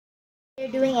We're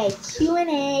doing a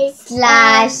Q&A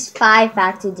slash 5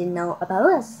 facts you didn't know about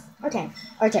us. Or 10.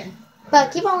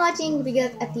 But keep on watching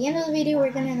because at the end of the video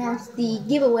we're going to announce the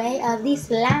giveaway of the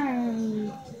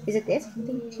slime. Is it this?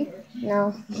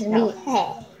 No. No.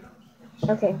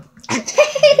 Okay.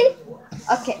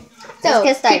 Okay. Let's So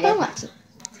get started. keep on watching.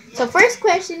 So first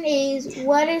question is,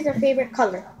 what is your favorite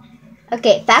color?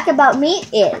 Okay, fact about me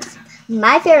is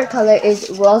my favorite color is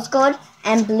rose gold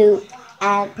and blue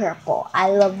and purple.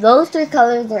 I love those three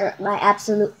colors. They're my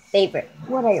absolute favorite.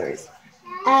 What are yours?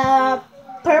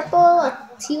 Purple,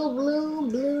 teal blue,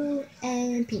 blue,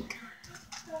 and pink.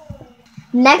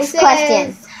 Next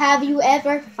question. Have you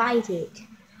ever fighted?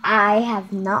 I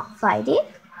have not fighted.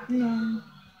 No.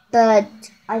 But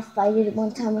I fighted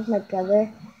one time with my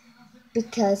brother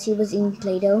because he was eating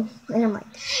Play-Doh. And I'm like,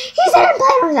 he's eating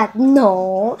Play-Doh. He's like,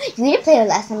 no, you eat Play-Doh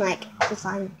last. I'm like, it's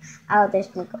fine. Oh, there's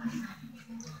Sprinkle.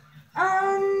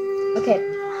 Okay.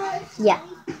 Yeah.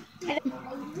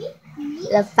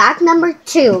 The fact number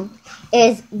 2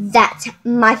 is that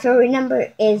my favorite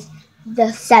number is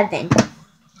the 7.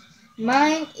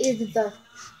 Mine is the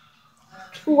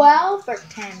 12 or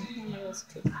 10. One of those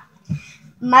two.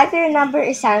 My favorite number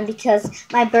is 7 because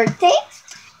my birthday,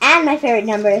 and my favorite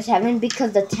number is 7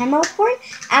 because the time I was born,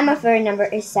 and my favorite number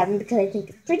is 7 because I think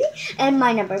it's pretty, and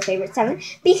my number favorite 7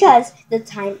 because the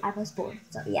time I was born.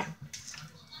 So yeah.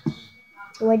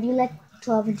 Why do you like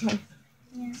 12 and 10?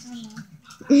 Yeah,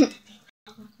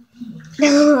 I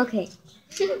know. Okay.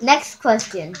 Next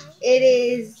question. It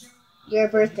is your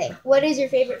birthday. What is your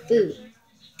favorite food?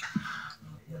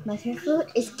 My favorite food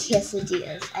is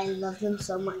quesadillas. I love them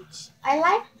so much. I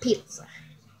like pizza.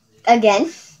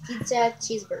 Again? Pizza,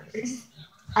 cheeseburgers.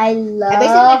 I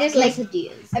love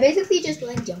quesadillas. I basically just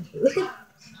like junk food.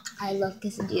 I love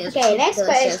quesadillas. Okay, next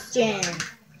question.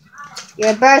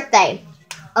 Your birthday.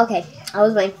 Okay, I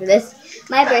was waiting for this.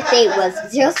 My birthday was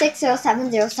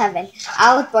 060707.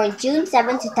 I was born June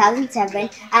 7, 2007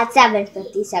 at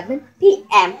 7:57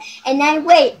 p.m. and I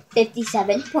weigh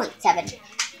 57.7.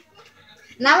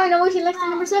 Now I know what you like the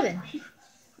number 7.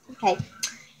 Okay,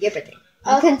 your birthday.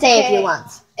 You can say if you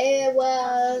want. It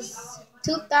was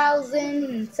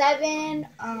 2007,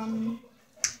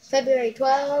 February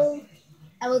 12th.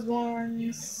 I was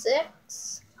born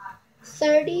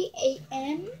 6:30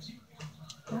 a.m.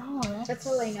 Oh, that's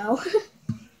all I know.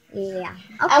 Yeah.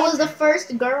 Okay. I was the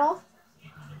first girl.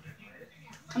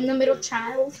 I'm the middle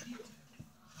child.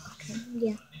 Okay.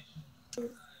 Yeah.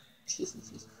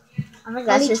 Oh my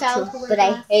gosh, too, but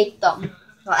I hate them.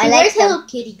 Well, I like them. Hello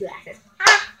Kitty glasses.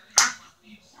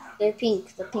 They're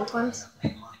pink. The pink ones.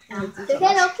 They're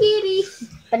Hello Kitty.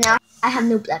 But now I have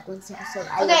no black ones. So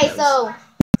I okay, so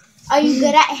are you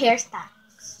good at hairstyles?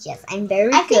 Yes, I'm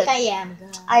very good. I think I am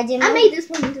good. I made this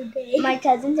one today. My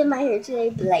cousin did my hair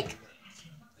today, but like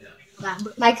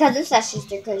my cousin's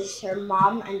sister, because her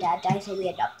mom and dad died, so we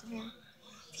adopted him.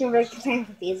 It's very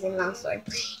confusing, long story.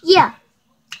 Yeah,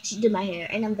 she did my hair,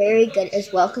 and I'm very good as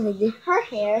well because I did her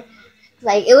hair.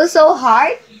 Like it was so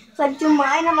hard, so I do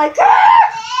mine. I'm like,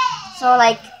 ah! So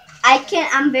like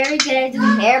I'm very good at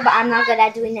doing hair, but I'm not good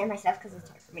at doing it myself because it's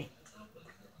hard for me.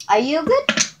 Are you good?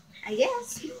 I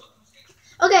guess.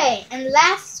 Okay, and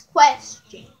last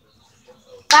question.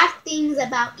 5 things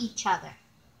about each other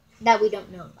that we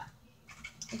don't know about.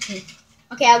 Okay.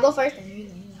 Okay, I'll go first.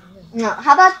 No,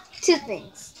 how about 2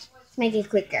 things? Let's make it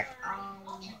quicker.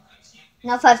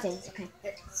 No, 5 things. Okay.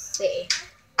 Let's see.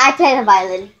 I play the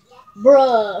violin.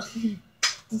 Bruh.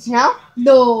 Did you know?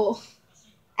 No.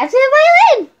 I play the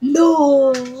violin.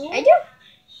 No. I do.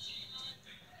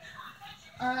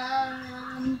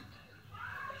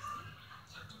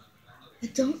 I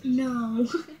don't know.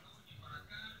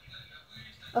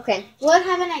 Okay. What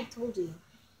haven't I told you?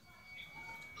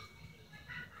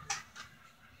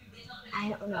 I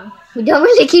don't know. We don't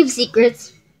really keep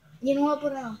secrets. You know what?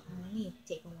 But I need to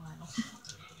take a while.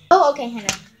 Oh, okay,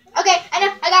 Hannah. Okay, I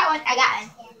know. I got one.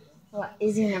 What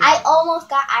is your number? I almost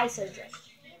got eye surgery.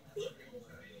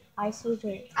 Eye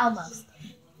surgery? Almost.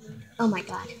 Oh my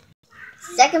god.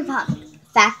 Second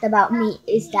fact about me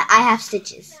is that I have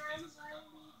stitches.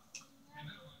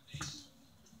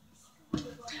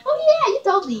 Oh yeah, you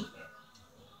told me.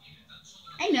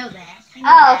 I know that.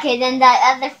 Okay. Then the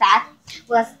other fact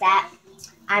was that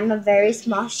I'm a very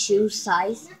small shoe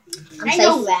size. I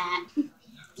know that.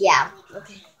 Yeah.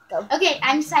 Okay. Go. Okay,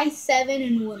 I'm size 7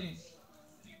 in women.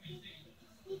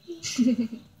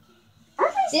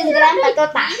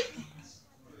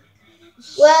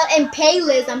 Well, in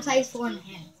Payless, I'm size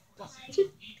 4.5.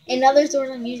 In other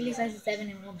stores, I'm usually size 7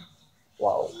 in women.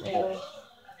 Whoa. Really?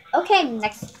 Okay,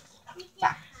 next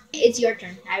fact. It's your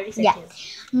turn. I already said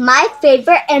My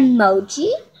favorite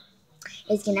emoji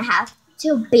is gonna have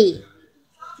to be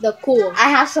the cool. I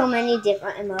have so many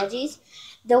different emojis.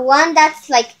 The one that's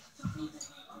like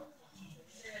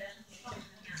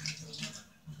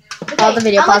all the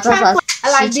video pause.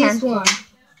 I like this one.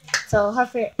 So her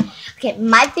favorite. Okay,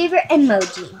 my favorite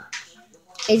emoji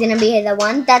is gonna be the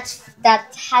one that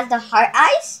has the heart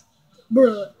eyes.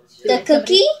 Bruh. The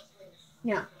cookie.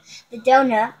 No, the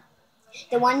donut.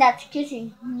 The one that's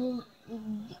kissing.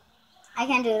 I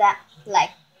can't do that.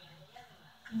 Like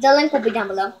the link will be down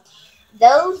below.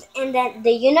 Those and then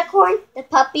the unicorn, the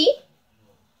puppy.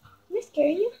 Am I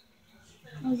scaring you?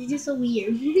 Oh, this is so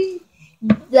weird.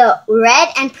 The red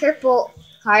and purple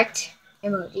heart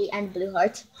emoji and blue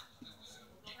heart.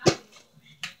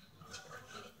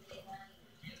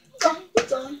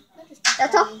 That's all.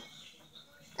 That's all.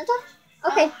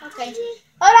 Okay. Okay.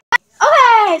 Alright.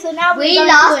 Okay. So now we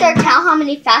lost our count how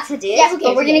many facts it is. Yeah, okay,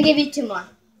 but we're gonna give you 2 more.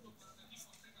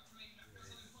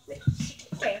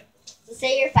 Okay. So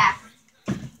say your fact.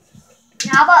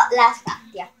 How about last fact?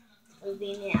 Yeah. We'll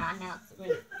be in the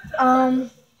announcement.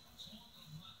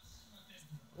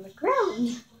 The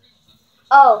ground.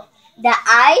 Oh, that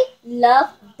I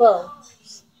love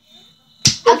bows.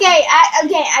 Okay,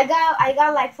 I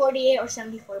got like 48 or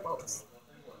 74 votes.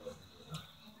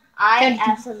 I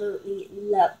absolutely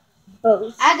love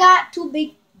bows. I got 2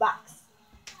 big boxes.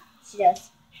 She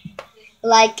does.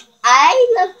 Like I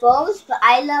love bows, but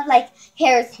I love like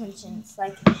hair extensions,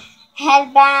 like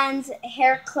headbands,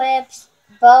 hair clips,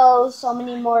 bows, so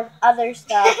many more other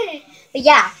stuff. But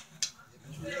yeah.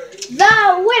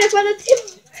 The winner for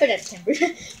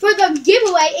the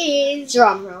giveaway is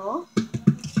drum roll.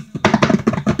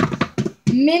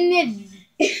 Mini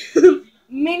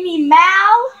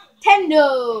Mal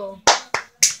Tendo.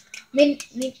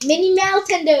 Mini Mal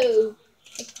Tendo.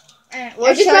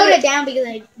 I just wrote it down because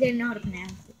I didn't know how to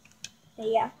pronounce it. But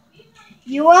yeah.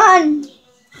 You won.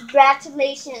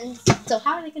 Congratulations. So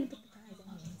how are they going to pick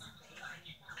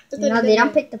the prize? No, they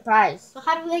don't pick the prize. So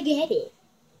how do they get it?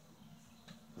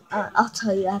 I'll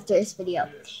tell you after this video.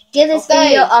 Give this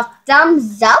video a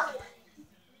thumbs up.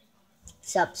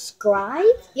 Subscribe.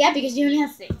 Yeah, because you only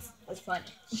have 6. That's funny.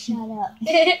 Shut up.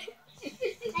 Hey,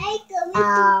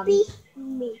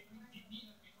 me.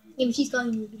 Yeah, but she's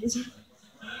calling you this.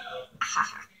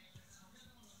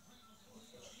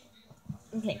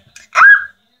 Okay.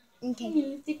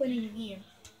 Okay. Stick one in your ear.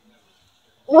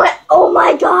 What? Oh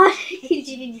my god. She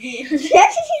didn't hear.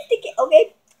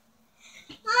 Okay.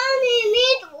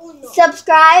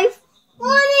 Subscribe.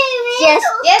 Just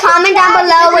comment down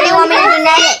below what you want me to do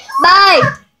next. Bye.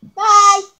 Bye.